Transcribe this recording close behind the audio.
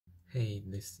Hey,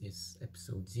 this is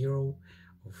episode 0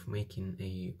 of making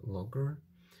a logger,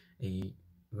 a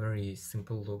very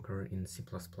simple logger in C++,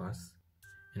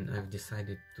 and I've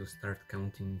decided to start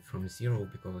counting from 0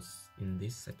 because in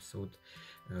this episode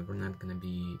we're not gonna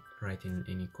be writing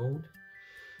any code.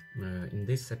 In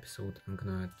this episode I'm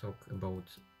gonna talk about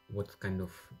what kind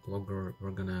of logger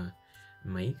we're gonna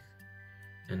make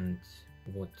and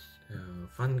what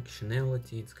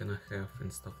functionality it's gonna have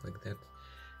and stuff like that.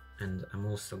 And I'm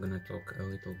also gonna talk a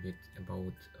little bit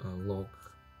about log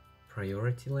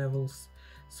priority levels,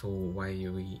 so why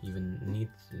we even need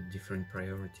different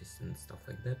priorities and stuff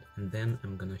like that. And then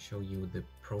I'm gonna show you the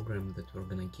program that we're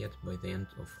gonna get by the end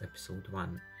of episode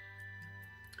 1.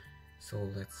 So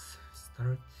let's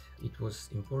start. It was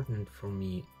important for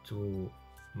me to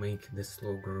make this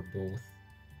logger both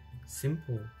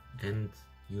simple and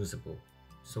usable.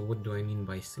 So what do I mean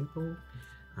by simple?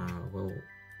 Well,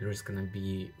 there is gonna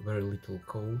be very little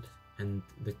code, and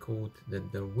the code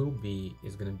that there will be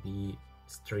is gonna be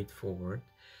straightforward.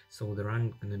 So there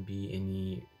aren't gonna be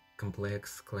any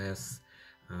complex class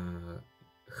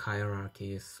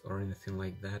hierarchies or anything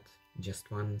like that,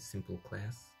 just one simple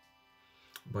class.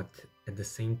 But at the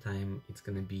same time it's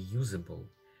gonna be usable,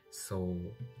 so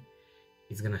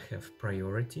it's gonna have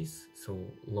priorities,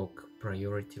 so log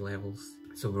priority levels.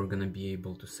 So we're gonna be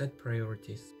able to set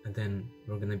priorities, and then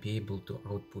we're gonna be able to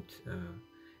output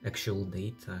actual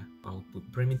data, output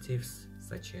primitives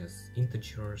such as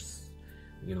integers,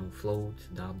 float,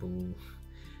 double,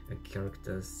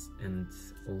 characters, and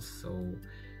also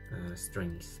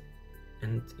strings.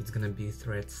 And it's gonna be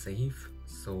thread safe,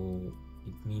 so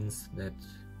it means that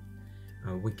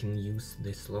we can use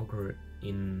this logger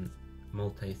in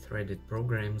multi-threaded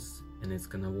programs and it's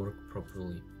gonna work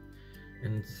properly,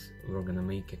 and we're gonna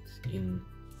make it in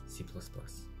C++.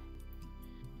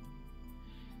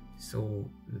 So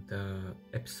the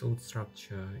episode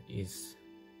structure is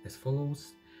as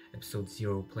follows: episode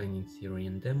 0, planning, theory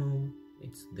and demo,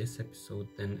 it's this episode.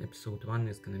 Then episode 1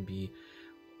 is gonna be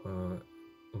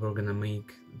we're gonna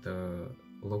make the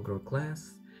logger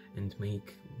class and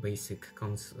make basic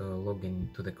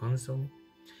login to the console.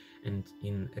 And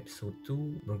in episode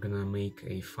 2 we're gonna make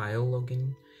a file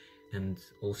login, and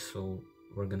also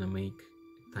we're gonna make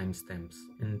timestamps.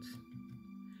 And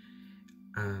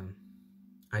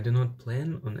I do not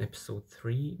plan on episode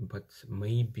 3, but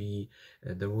maybe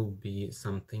there will be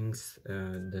some things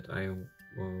that I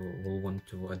will want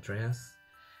to address,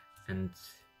 and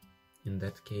in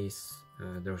that case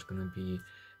there's gonna be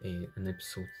an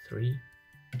episode 3.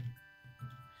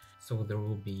 So there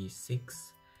will be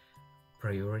 6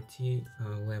 priority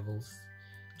levels: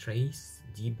 trace,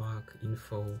 debug,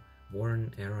 info,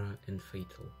 warn, error and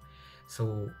fatal.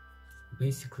 So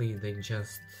basically they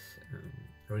just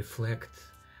reflect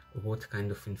what kind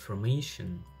of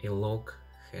information a log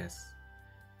has.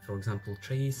 For example,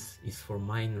 trace is for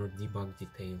minor debug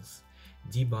details,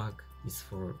 debug is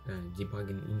for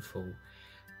debugging info,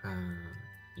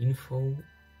 info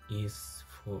is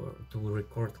for to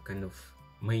record kind of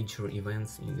major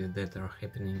events that are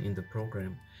happening in the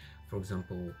program. For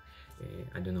example,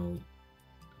 I don't know,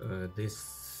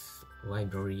 this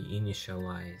library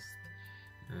initialized,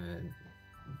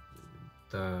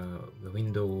 the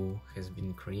window has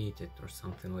been created or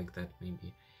something like that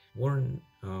maybe. Warn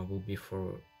will be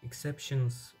for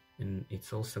exceptions, and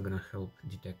it's also gonna help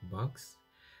detect bugs.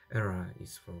 Error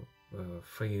is for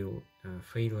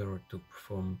failure to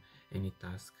perform any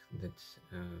task that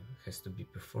has to be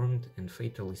performed, and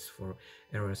fatal is for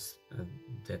errors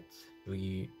that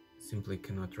we simply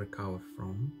cannot recover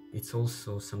from. It's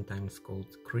also sometimes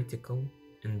called critical,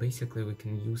 and basically we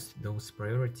can use those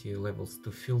priority levels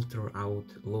to filter out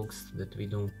logs that we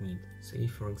don't need. Say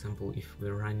for example, if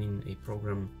we're running a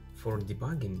program for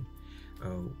debugging,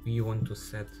 we want to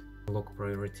set log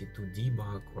priority to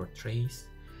debug or trace,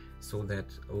 so that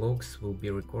logs will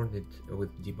be recorded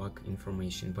with debug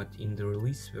information. But in the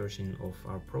release version of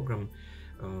our program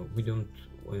we don't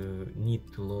need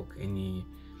to log any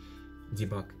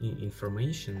debug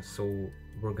information, so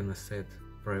we're gonna set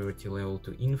priority level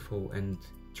to info, and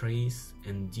trace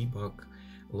and debug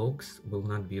logs will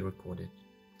not be recorded.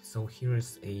 So here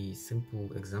is a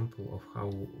simple example of how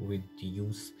we'd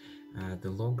use the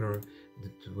logger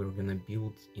that we're gonna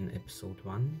build in episode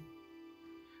 1.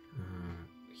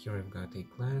 Here I've got a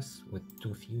class with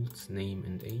 2 fields, name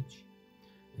and age,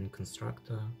 and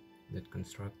constructor that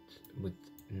construct with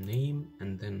name,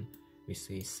 and then we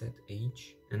say set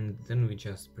age, and then we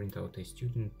just print out a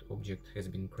student object has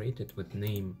been created with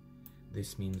name.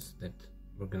 This means that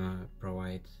we're gonna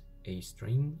provide a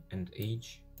string, and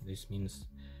age, this means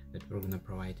that we're gonna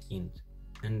provide int.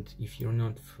 And if you're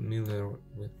not familiar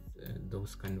with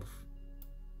those kind of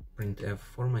printf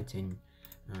formatting,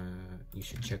 you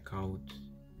should check out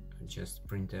just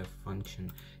printf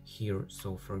function here.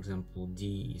 So for example,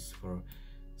 D is for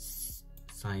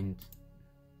signed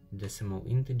decimal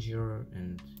integer,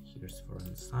 and here's for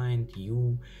unsigned.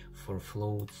 U for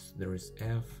floats, there is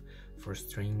F. For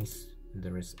strings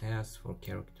there is S. For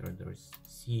character there is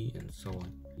C, and so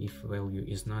on. If value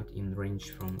is not in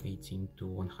range from 18 to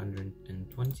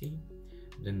 120,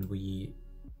 then we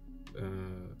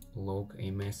log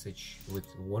a message with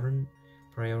warn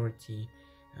priority,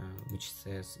 which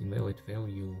says invalid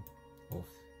value of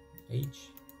age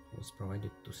was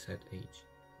provided to set age.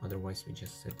 Otherwise we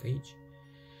just set age.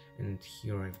 And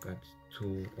here I've got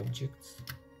two objects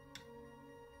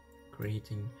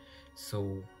creating.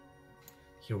 So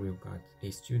here we've got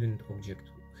a student object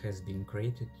has been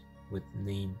created with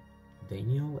name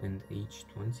Daniel and age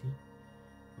 20.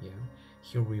 Yeah,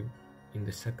 here we, in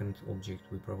the second object,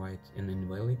 we provide an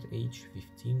invalid age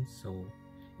 15. So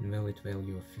invalid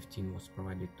value of 15 was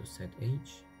provided to set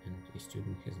age, and a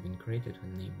student has been created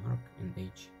with name Mark and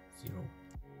age 0.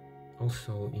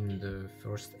 Also, in the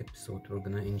first episode, we're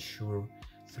gonna ensure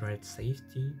thread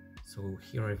safety. So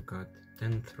here I've got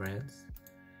 10 threads,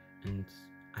 and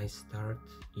I start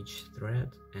each thread,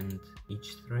 and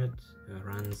each thread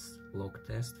runs log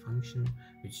test function,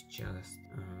 which just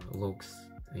logs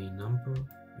a number,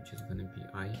 which is gonna be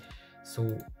I.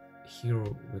 So here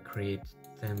we create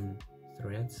 10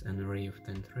 threads, an array of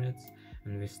 10 threads,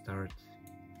 and we start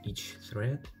each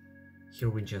thread. Here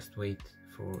we just wait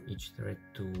for each thread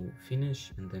to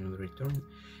finish, and then we return.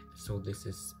 So this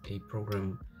is a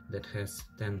program that has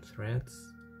 10 threads,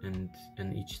 and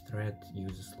each thread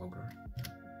uses logger.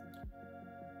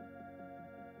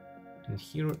 And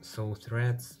here, so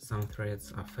threads, some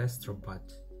threads are faster,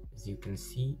 but as you can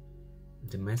see,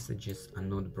 the messages are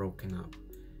not broken up.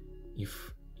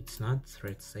 If it's not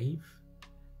thread safe,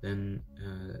 then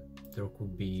there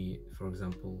could be, for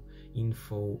example,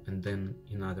 info and then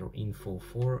another info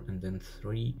 4 and then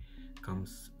 3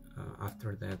 comes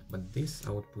after that. But this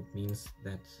output means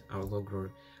that our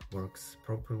logger works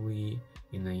properly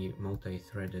in a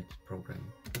multi-threaded program.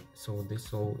 So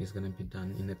this all is going to be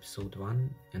done in episode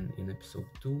 1, and in episode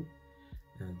 2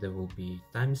 there will be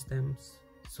timestamps.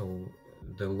 So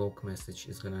the log message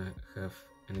is going to have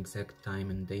an exact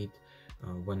time and date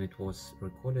when it was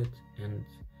recorded, and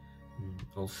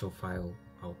also file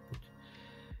output.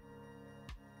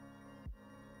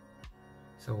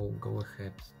 So go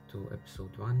ahead to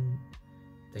episode 1.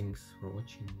 Thanks for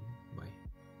watching. Bye.